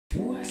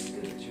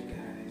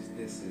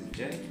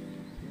Jay.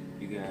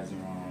 You guys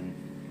are on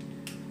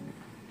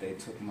They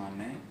Took My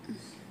Name.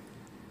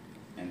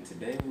 And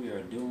today we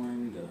are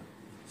doing the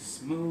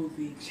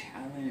Smoothie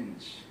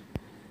Challenge.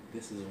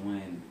 This is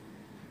when,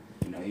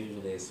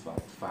 usually it's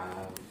like 5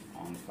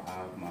 on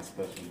 5. My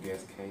special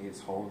guest Kay is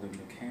holding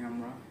the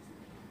camera.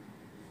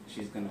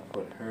 She's gonna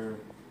put her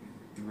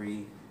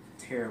 3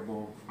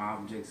 terrible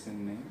objects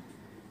in there.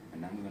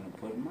 And I'm gonna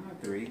put my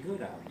 3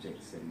 good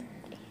objects in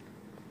there.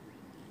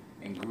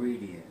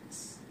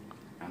 Ingredients.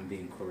 I'm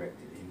being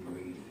corrected.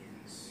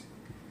 Ingredients.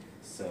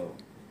 So,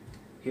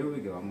 here we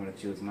go. I'm gonna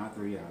choose my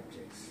 3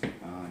 objects.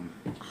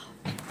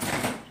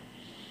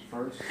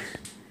 First,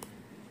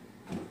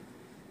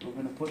 we're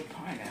gonna put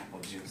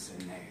pineapple juice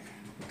in there.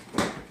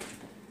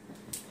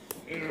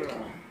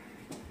 Ugh.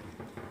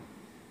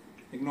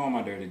 Ignore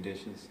my dirty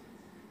dishes.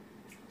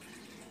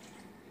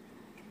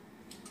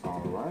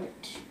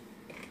 Alright.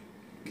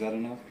 Is that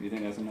enough? You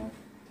think that's enough?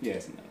 Yeah,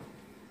 it's enough.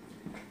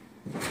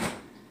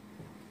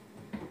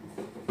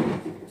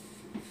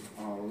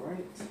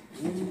 Alright.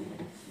 We're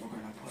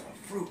gonna put a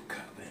fruit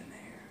cup in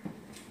there.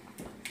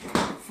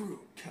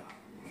 Fruit cup.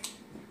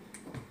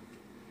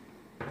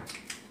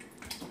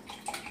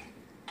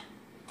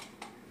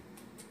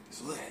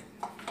 It's lit.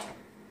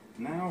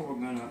 Now we're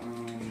gonna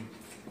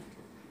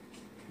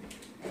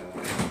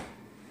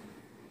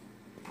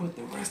put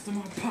the rest of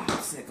my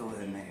popsicle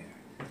in there.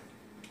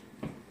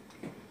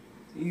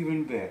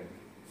 Even better.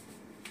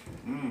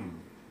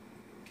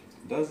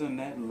 Doesn't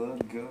that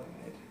look good?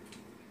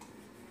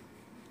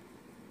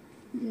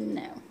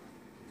 No.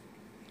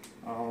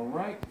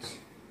 Alright.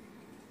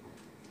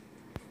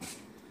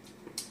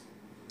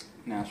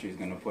 Now she's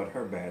gonna put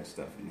her bad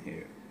stuff in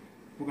here.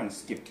 We're gonna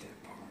skip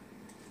that part.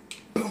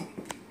 Boom.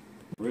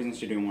 The reason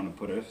she didn't want to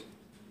put her it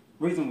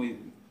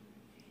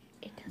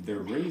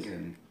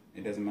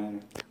doesn't matter.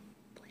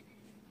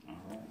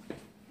 Alright.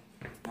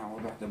 Now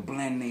we're about to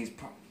blend these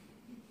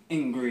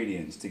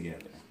ingredients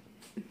together.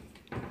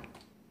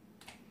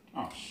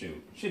 Oh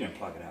shoot, she didn't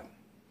plug it up.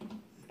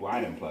 Well,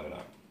 I didn't plug it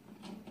up.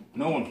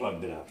 No one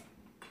plugged it up.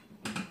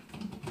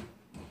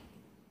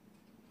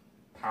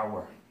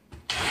 Power.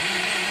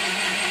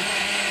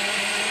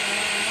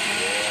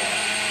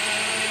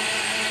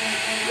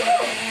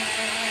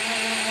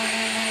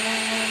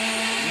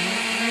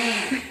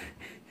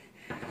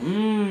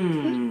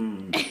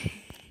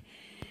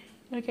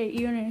 Okay,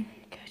 you wanna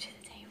go to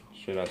the table?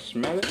 Should I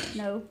smell it?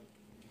 No.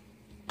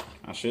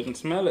 I shouldn't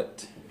smell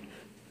it.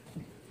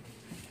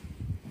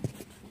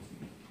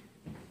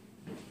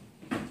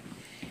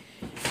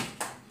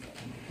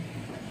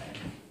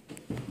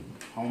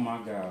 Oh my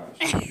gosh.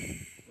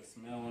 The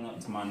smell went up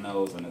to my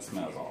nose and it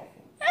smells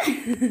awful.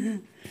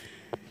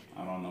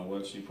 I don't know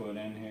what she put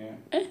in here.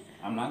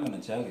 I'm not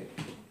gonna chug it.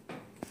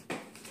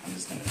 I'm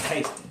just gonna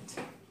taste it.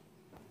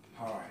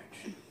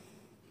 Alright.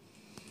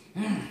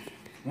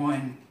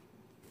 1,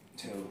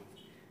 2,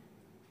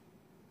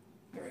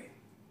 3.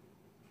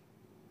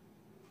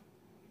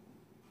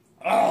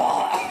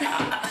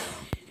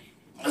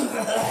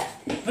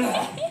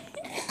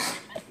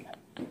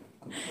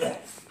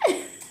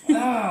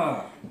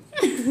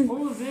 What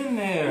was in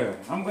there?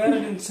 I'm glad I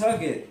didn't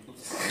chug it.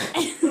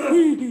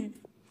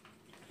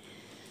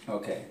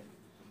 Okay.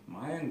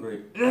 My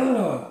ingredient.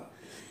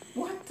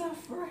 What the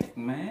frick,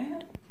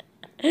 man?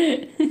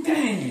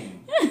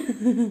 Dang.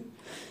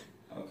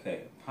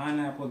 Okay.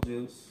 Pineapple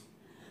juice.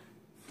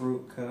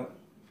 Fruit cup.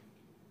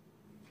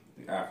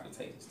 The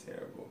aftertaste is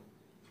terrible.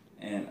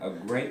 And a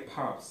grape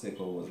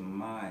popsicle was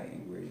my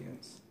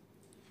ingredients.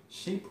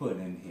 She put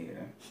in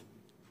here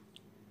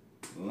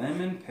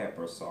lemon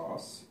pepper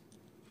sauce,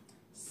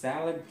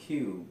 salad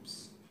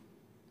cubes,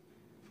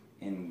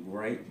 and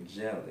grape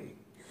jelly.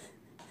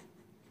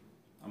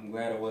 I'm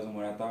glad it wasn't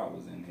what I thought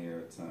was in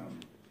here.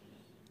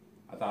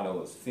 I thought it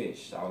was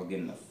fish. I was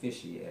getting a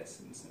fishy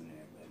essence in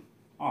there, but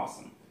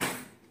awesome.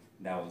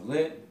 That was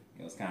lit.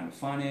 It was kind of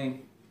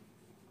funny.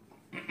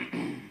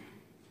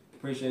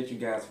 Appreciate you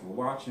guys for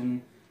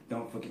watching.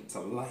 Don't forget to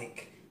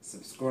like,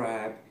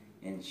 subscribe,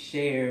 and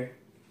share.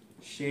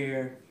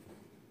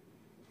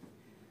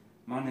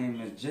 My name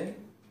is Jay.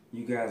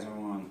 You guys are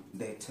on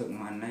They Took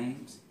My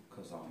Names,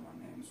 because all my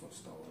names were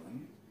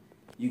stolen.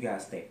 You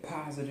guys stay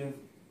positive.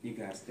 You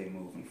guys stay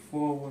moving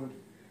forward.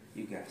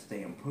 You guys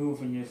stay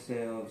improving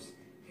yourselves.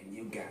 And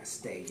you guys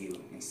stay you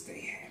and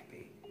stay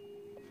happy.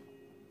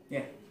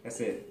 Yeah, that's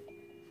it.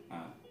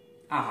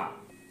 Aha.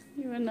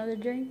 You want another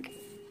drink?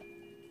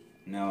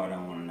 No, I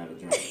don't want another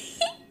drink.